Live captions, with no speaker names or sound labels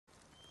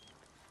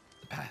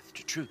path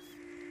to truth.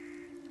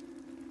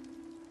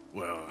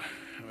 Well,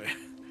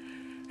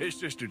 his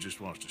sister just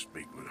wants to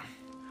speak with him.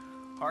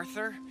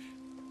 Arthur,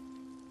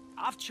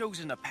 I've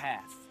chosen a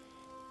path.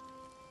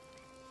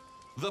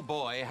 The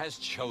boy has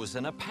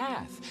chosen a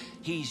path.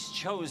 He's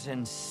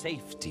chosen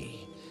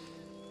safety.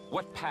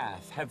 What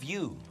path have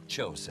you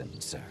chosen,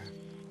 sir?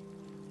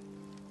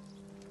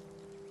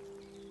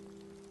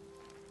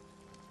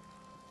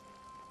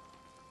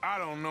 I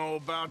don't know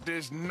about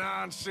this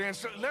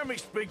nonsense. Let me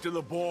speak to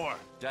the boy.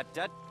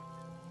 Dut-dut.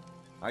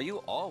 Are you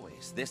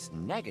always this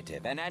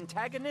negative and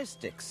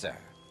antagonistic, sir?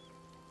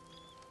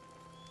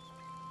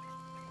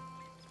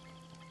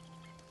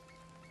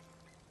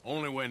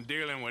 Only when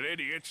dealing with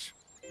idiots.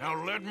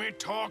 Now let me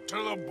talk to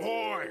the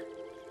boy.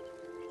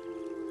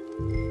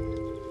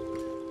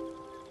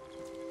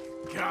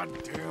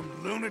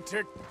 Goddamn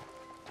lunatic.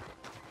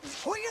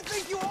 Who do you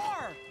think you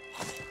are?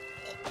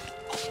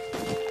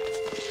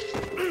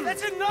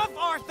 That's enough,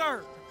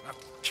 Arthur! Now,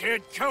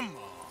 kid, come on.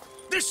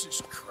 This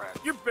is crap.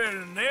 You're better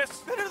than this.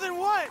 Better than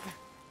what?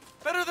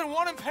 Better than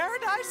one in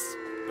paradise?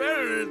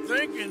 Better than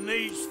thinking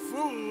these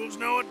fools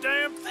know a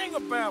damn thing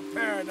about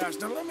paradise.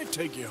 Now let me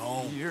take you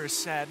home. You're a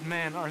sad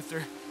man,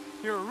 Arthur.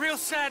 You're a real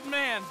sad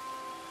man.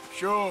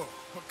 Sure,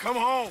 but come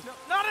home. No,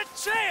 not a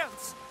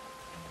chance!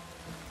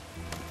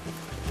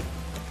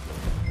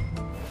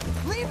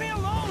 Leave me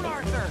alone,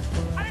 Arthur!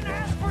 I didn't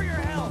ask for your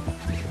help!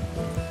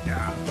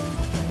 Yeah.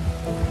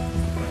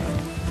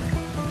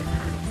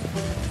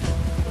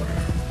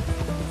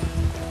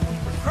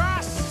 For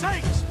Christ's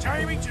sakes,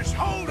 Jamie, just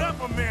hold up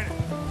a minute.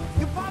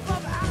 You pop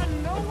up out of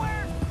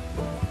nowhere?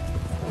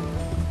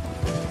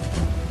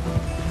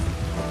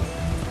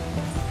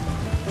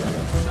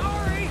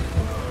 Sorry!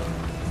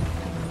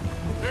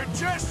 They're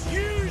just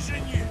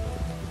using you.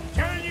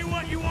 Telling you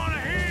what you want to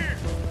hear.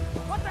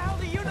 What the hell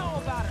do you know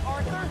about it,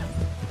 Arthur?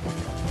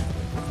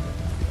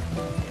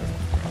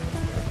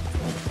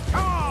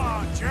 Come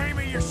on,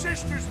 Jamie, your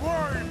sister's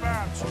worried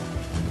about you.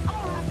 I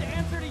don't have to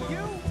answer to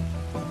you.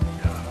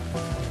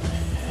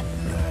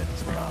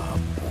 That's my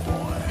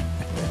boy.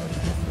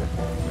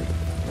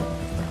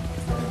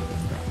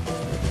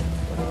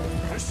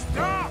 Just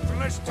stop and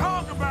let's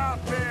talk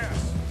about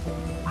this.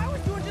 I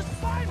was doing just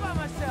fine by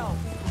myself.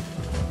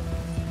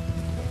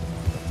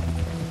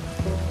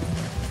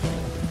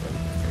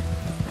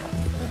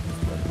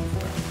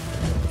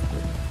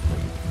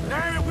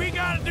 Damn it, we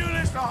gotta do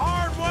this the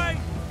hard way.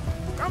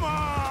 Come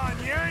on,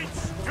 you ain't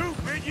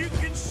stupid. You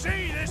can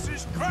see this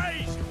is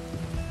crazy.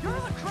 You're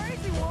the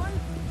crazy one.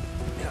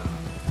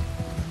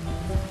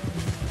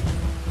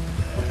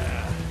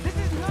 This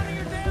is none of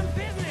your damn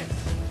business.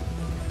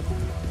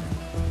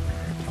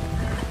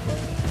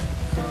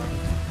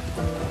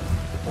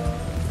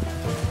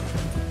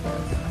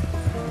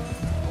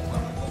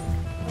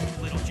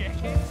 Little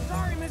jackhead.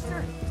 Sorry,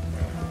 mister.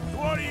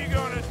 What are you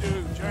gonna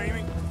do,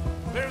 Jamie?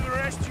 Live the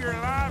rest of your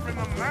life in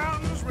the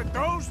mountains with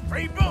those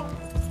people?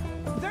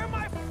 They're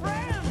my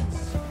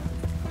friends.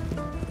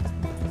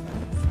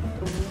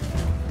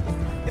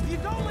 If you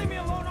don't leave me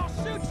alone, I'll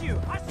shoot you.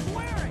 I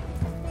swear it.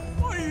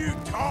 What are you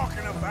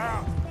talking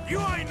about? You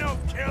ain't no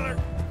killer.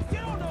 You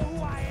don't know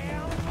who I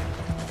am.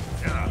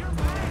 Yeah. You're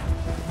mad.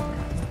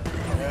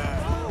 Yeah.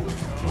 Move!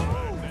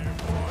 Right Move! there,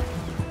 boy.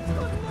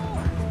 Good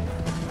Lord!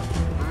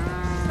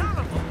 Son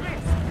of a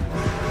bitch!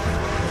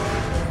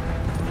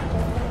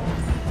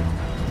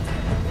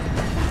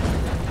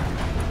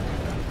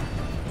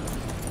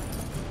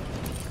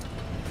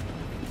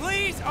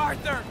 Please,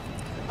 Arthur!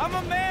 I'm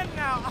a man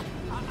now.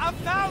 I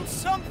found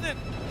something.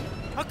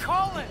 A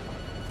calling.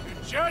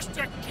 You're just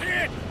a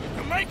kid.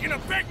 You're making a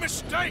big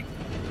mistake.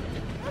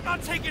 I'm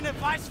not taking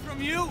advice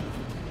from you.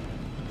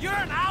 You're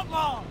an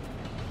outlaw.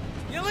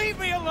 You leave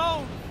me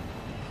alone.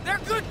 They're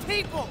good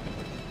people.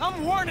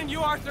 I'm warning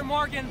you, Arthur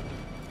Morgan.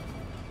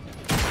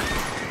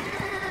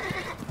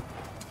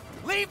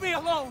 Leave me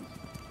alone.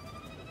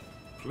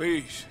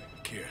 Please,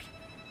 kid.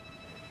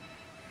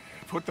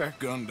 Put that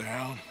gun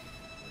down.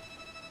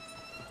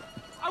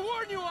 I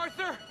warn you,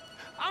 Arthur.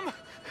 I'm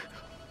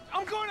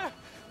gonna...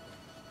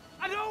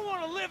 I don't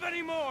want to live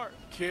anymore.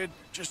 Kid,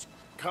 just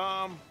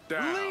calm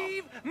down.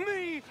 Leave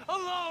me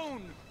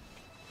alone.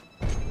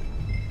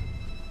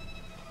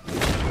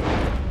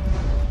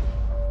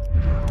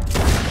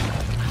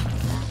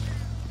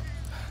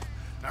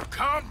 Now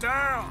calm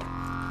down.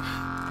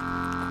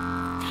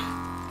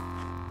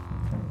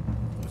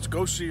 Let's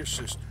go see your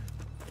sister.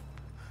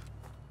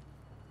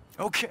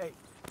 Okay.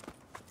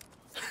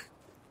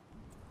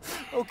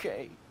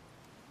 Okay.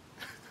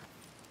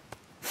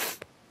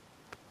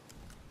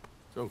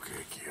 It's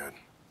okay, kid.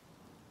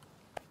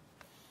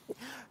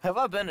 Have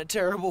I been a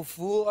terrible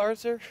fool,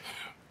 Arthur?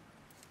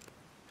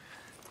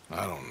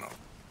 I don't know.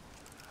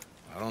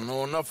 I don't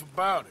know enough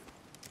about it.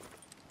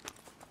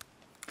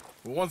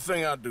 But one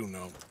thing I do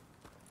know.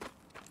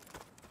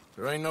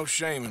 There ain't no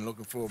shame in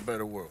looking for a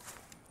better world.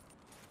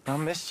 I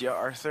missed you,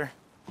 Arthur.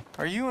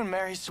 Are you and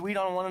Mary sweet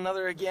on one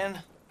another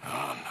again?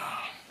 Oh,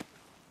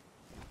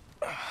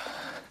 no.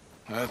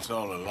 That's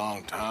all a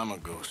long time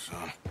ago,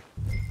 son.